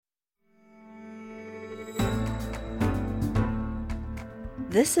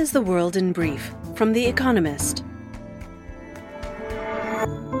This is The World in Brief from The Economist.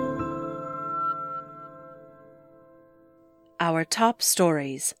 Our top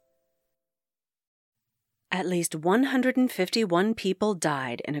stories. At least 151 people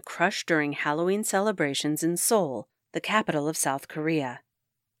died in a crush during Halloween celebrations in Seoul, the capital of South Korea.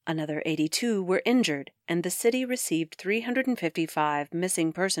 Another 82 were injured, and the city received 355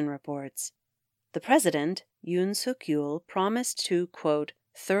 missing person reports. The president, Yoon Suk-yeol, promised to, quote,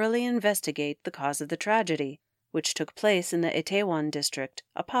 thoroughly investigate the cause of the tragedy, which took place in the Itaewon district,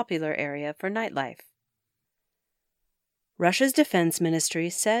 a popular area for nightlife. Russia's defense ministry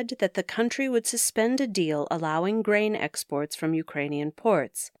said that the country would suspend a deal allowing grain exports from Ukrainian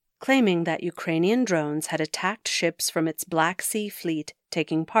ports, claiming that Ukrainian drones had attacked ships from its Black Sea fleet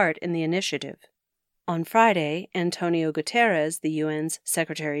taking part in the initiative. On Friday, Antonio Guterres, the UN's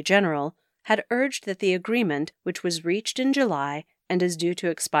Secretary General, had urged that the agreement, which was reached in July and is due to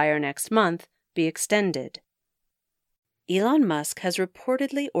expire next month, be extended. Elon Musk has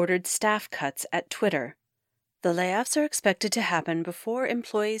reportedly ordered staff cuts at Twitter. The layoffs are expected to happen before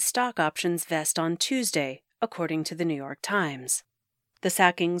employees' stock options vest on Tuesday, according to the New York Times. The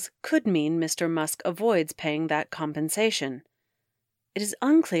sackings could mean Mr. Musk avoids paying that compensation. It is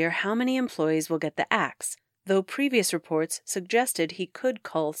unclear how many employees will get the axe, though previous reports suggested he could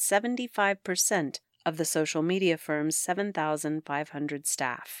cull 75% of the social media firm's 7,500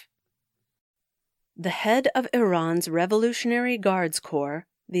 staff. The head of Iran's Revolutionary Guards Corps,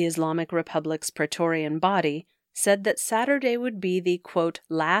 the Islamic Republic's Praetorian body, said that Saturday would be the, quote,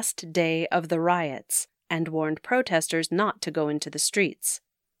 last day of the riots, and warned protesters not to go into the streets.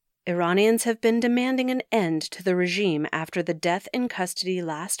 Iranians have been demanding an end to the regime after the death in custody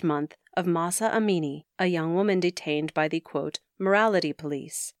last month of Mahsa Amini, a young woman detained by the, quote, morality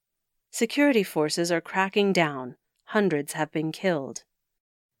police. Security forces are cracking down. Hundreds have been killed.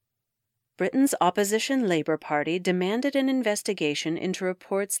 Britain's opposition Labour Party demanded an investigation into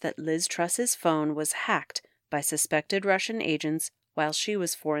reports that Liz Truss's phone was hacked by suspected Russian agents while she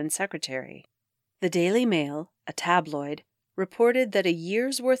was Foreign Secretary. The Daily Mail, a tabloid, reported that a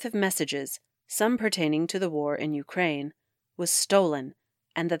year's worth of messages, some pertaining to the war in Ukraine, was stolen,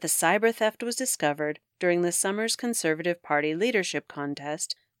 and that the cyber theft was discovered during the summer's Conservative Party leadership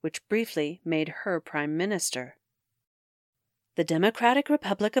contest, which briefly made her prime minister. The Democratic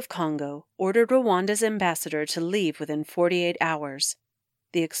Republic of Congo ordered Rwanda's ambassador to leave within 48 hours.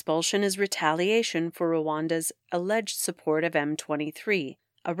 The expulsion is retaliation for Rwanda's alleged support of M23,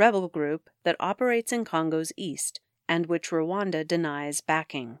 a rebel group that operates in Congo's east and which Rwanda denies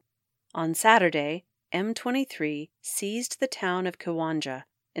backing. On Saturday, M23 seized the town of Kiwanja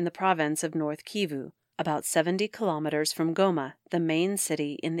in the province of North Kivu, about 70 kilometers from Goma, the main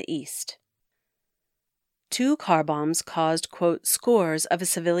city in the east. 2 car bombs caused, quote, scores of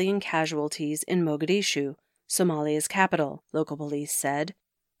civilian casualties in Mogadishu, Somalia's capital, local police said.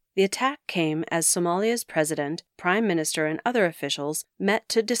 The attack came as Somalia's president, prime minister, and other officials met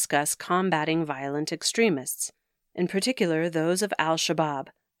to discuss combating violent extremists, in particular those of al-Shabaab,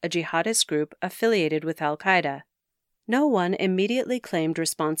 a jihadist group affiliated with al-Qaeda. No one immediately claimed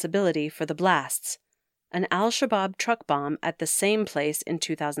responsibility for the blasts. An al-Shabaab truck bomb at the same place in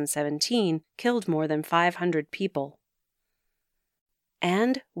 2017 killed more than 500 people.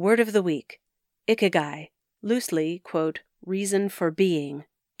 And word of the week, ikigai, loosely, quote, reason for being,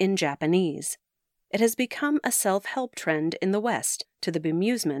 in Japanese. It has become a self-help trend in the West, to the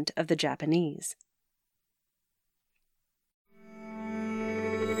bemusement of the Japanese.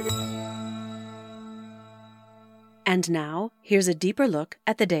 And now, here's a deeper look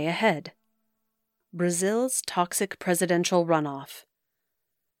at the day ahead. Brazil's toxic presidential runoff.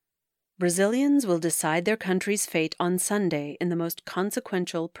 Brazilians will decide their country's fate on Sunday in the most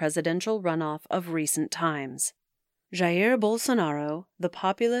consequential presidential runoff of recent times. Jair Bolsonaro, the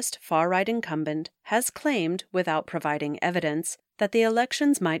populist far-right incumbent, has claimed, without providing evidence, that the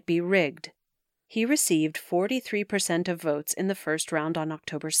elections might be rigged. He received 43% of votes in the first round on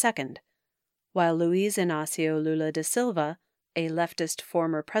October 2nd, while Luiz Inácio Lula da Silva, a leftist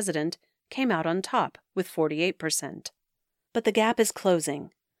former president, came out on top with 48%. But the gap is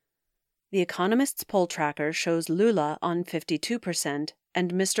closing. The Economist's poll tracker shows Lula on 52%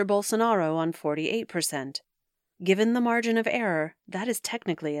 and Mr. Bolsonaro on 48%. Given the margin of error, that is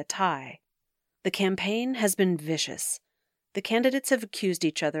technically a tie. The campaign has been vicious. The candidates have accused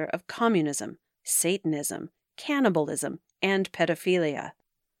each other of communism, Satanism, cannibalism, and pedophilia.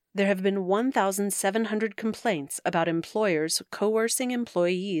 There have been 1,700 complaints about employers coercing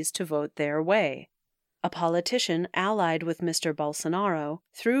employees to vote their way. A politician allied with Mr. Bolsonaro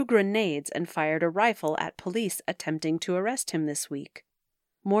threw grenades and fired a rifle at police attempting to arrest him this week.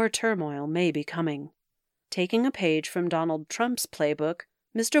 more turmoil may be coming. Taking a page from Donald Trump's playbook,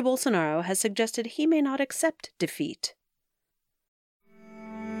 Mr. Bolsonaro has suggested he may not accept defeat.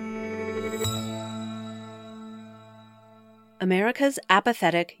 America's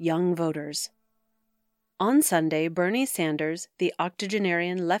apathetic young voters. On Sunday, Bernie Sanders, the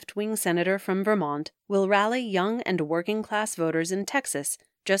octogenarian left-wing senator from Vermont, will rally young and working-class voters in Texas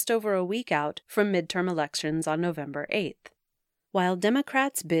just over a week out from midterm elections on November 8th. While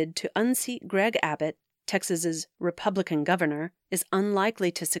Democrats' bid to unseat Greg Abbott, Texas's Republican governor, is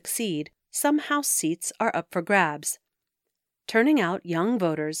unlikely to succeed, some House seats are up for grabs. Turning out young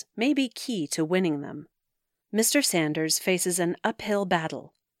voters may be key to winning them. Mr. Sanders faces an uphill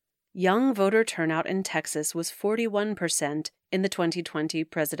battle. Young voter turnout in Texas was 41% in the 2020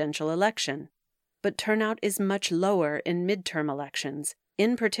 presidential election, but turnout is much lower in midterm elections,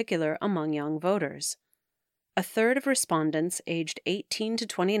 in particular among young voters. A third of respondents aged 18 to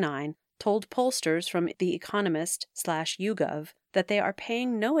 29 told pollsters from The Economist/YouGov that they are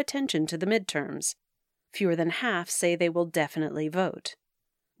paying no attention to the midterms. Fewer than half say they will definitely vote.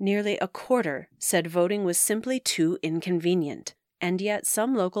 Nearly a quarter said voting was simply too inconvenient, and yet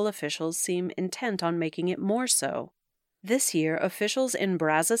some local officials seem intent on making it more so. This year, officials in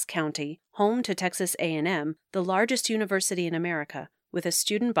Brazos County, home to Texas A&M, the largest university in America, with a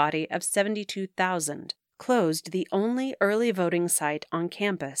student body of 72,000, closed the only early voting site on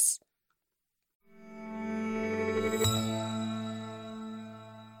campus.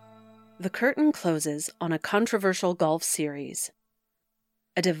 The curtain closes on a controversial golf series.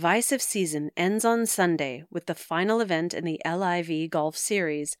 A divisive season ends on Sunday with the final event in the LIV Golf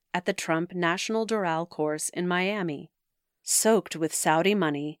Series at the Trump National Doral Course in Miami. Soaked with Saudi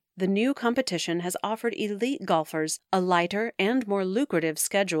money, the new competition has offered elite golfers a lighter and more lucrative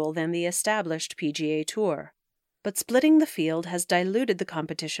schedule than the established PGA Tour. But splitting the field has diluted the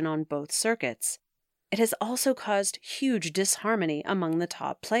competition on both circuits. It has also caused huge disharmony among the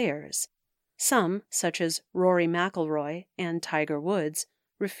top players. Some, such as Rory McIlroy and Tiger Woods,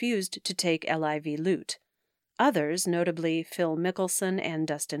 refused to take LIV loot. Others, notably Phil Mickelson and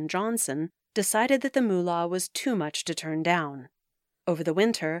Dustin Johnson, decided that the moolah was too much to turn down. Over the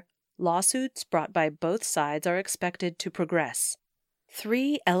winter, lawsuits brought by both sides are expected to progress.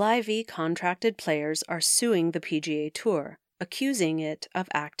 3 LIV contracted players are suing the PGA Tour, accusing it of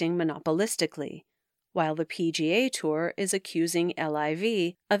acting monopolistically, while the PGA Tour is accusing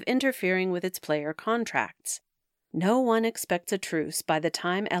LIV of interfering with its player contracts. No one expects a truce by the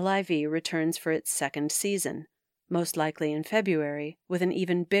time LIV returns for its second season, most likely in February, with an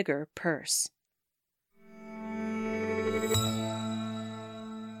even bigger purse.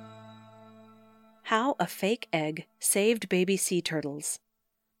 How a fake egg saved baby sea turtles.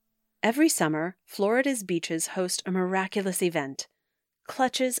 Every summer, Florida's beaches host a miraculous event.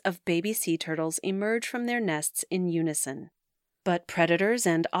 Clutches of baby sea turtles emerge from their nests in unison. But predators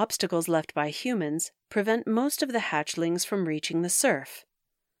and obstacles left by humans prevent most of the hatchlings from reaching the surf.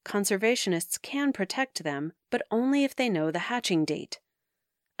 Conservationists can protect them, but only if they know the hatching date.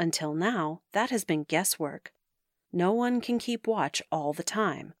 Until now, that has been guesswork. No one can keep watch all the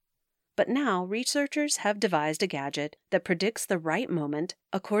time. But now, researchers have devised a gadget that predicts the right moment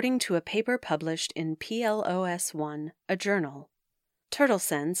according to a paper published in PLOS1, a journal.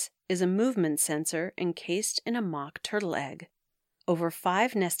 TurtleSense is a movement sensor encased in a mock turtle egg. Over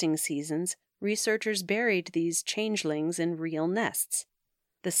 5 nesting seasons, researchers buried these changelings in real nests.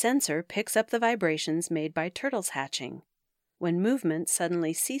 The sensor picks up the vibrations made by turtles hatching. When movement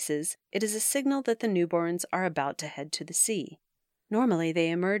suddenly ceases, it is a signal that the newborns are about to head to the sea. Normally, they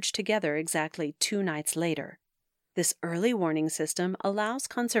emerge together exactly 2 nights later. This early warning system allows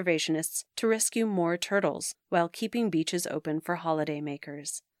conservationists to rescue more turtles while keeping beaches open for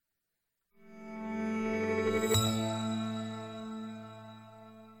holidaymakers.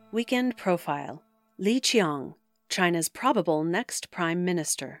 Weekend Profile: Li Qiang, China's probable next prime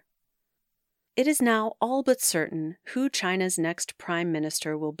minister. It is now all but certain who China's next prime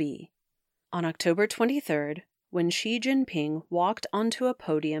minister will be. On October 23rd, when Xi Jinping walked onto a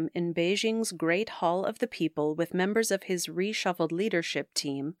podium in Beijing's Great Hall of the People with members of his reshuffled leadership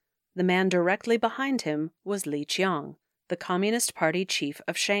team, the man directly behind him was Li Qiang, the Communist Party chief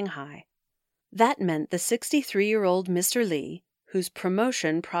of Shanghai. That meant the 63-year-old Mr. Li, whose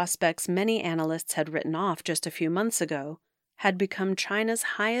promotion prospects many analysts had written off just a few months ago, had become China's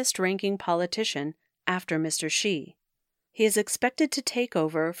highest-ranking politician after Mr. Xi. He is expected to take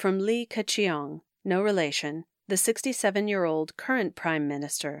over from Li Keqiang, no relation, the 67-year-old current prime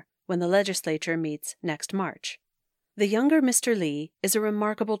minister, when the legislature meets next March. The younger Mr. Li is a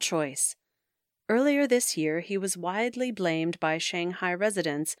remarkable choice. Earlier this year, he was widely blamed by Shanghai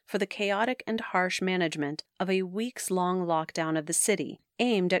residents for the chaotic and harsh management of a weeks-long lockdown of the city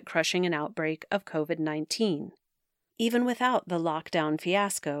aimed at crushing an outbreak of COVID-19. Even without the lockdown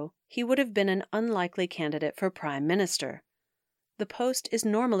fiasco, he would have been an unlikely candidate for prime minister. The post is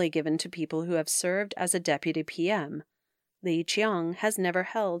normally given to people who have served as a deputy PM. Li Qiang has never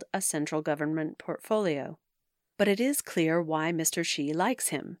held a central government portfolio. But it is clear why Mr. Xi likes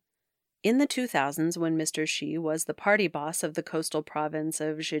him. In the 2000s, when Mr. Xi was the party boss of the coastal province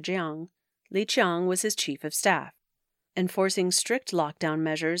of Zhejiang, Li Qiang was his chief of staff. Enforcing strict lockdown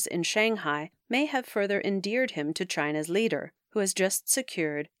measures in Shanghai may have further endeared him to China's leader, who has just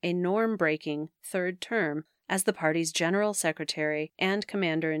secured a norm-breaking third term as the party's general secretary and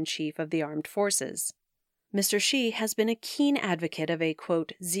commander-in-chief of the armed forces. Mr. Xi has been a keen advocate of a,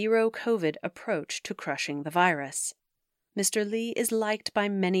 quote, zero-COVID approach to crushing the virus. Mr. Li is liked by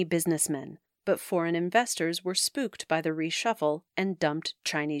many businessmen, but foreign investors were spooked by the reshuffle and dumped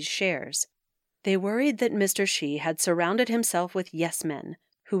Chinese shares. They worried that Mr. Xi had surrounded himself with yes-men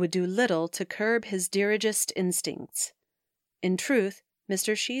who would do little to curb his dirigist instincts. In truth,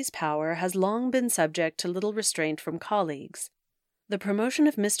 Mr. Xi's power has long been subject to little restraint from colleagues. The promotion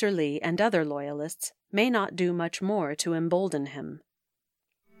of Mr. Li and other loyalists may not do much more to embolden him.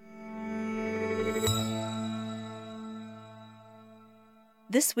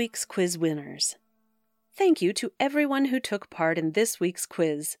 This week's quiz winners. Thank you to everyone who took part in this week's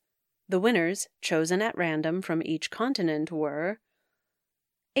quiz. The winners, chosen at random from each continent, were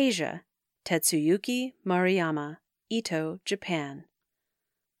Asia, Tetsuyuki Mariyama, Ito, Japan.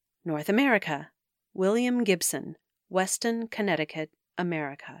 North America, William Gibson, Weston, Connecticut,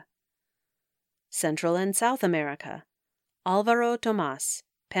 America. Central and South America, Alvaro Tomas,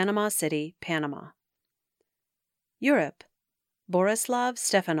 Panama City, Panama. Europe, Borislav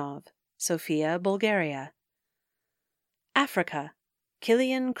Stefanov, Sofia, Bulgaria. Africa,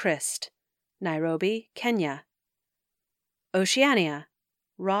 Kilian Christ, Nairobi, Kenya. Oceania,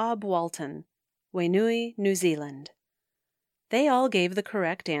 Rob Walton, Wainui, New Zealand. They all gave the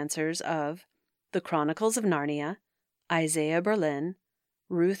correct answers of The Chronicles of Narnia, Isaiah Berlin,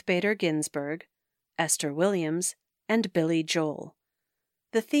 Ruth Bader Ginsburg, Esther Williams, and Billy Joel.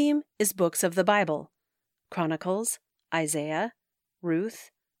 The theme is books of the Bible: Chronicles, Isaiah,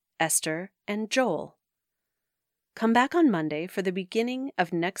 Ruth, Esther, and Joel. Come back on Monday for the beginning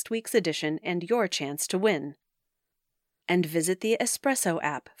of next week's edition and your chance to win. And visit the Espresso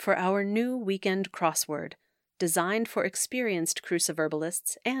app for our new weekend crossword, designed for experienced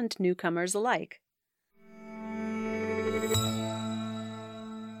cruciverbalists and newcomers alike.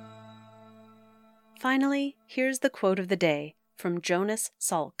 Finally, here's the quote of the day from Jonas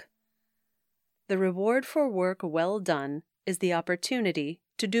Salk. The reward for work well done is the opportunity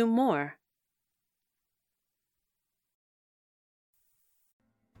to do more.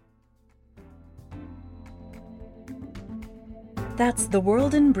 That's The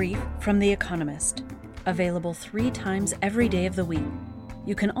World in Brief from The Economist, available 3 times every day of the week.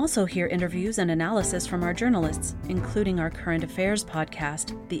 You can also hear interviews and analysis from our journalists, including our current affairs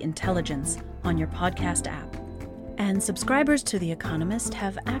podcast, The Intelligence, on your podcast app. And subscribers to The Economist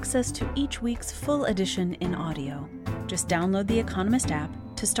have access to each week's full edition in audio. Just download The Economist app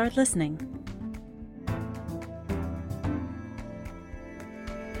to start listening.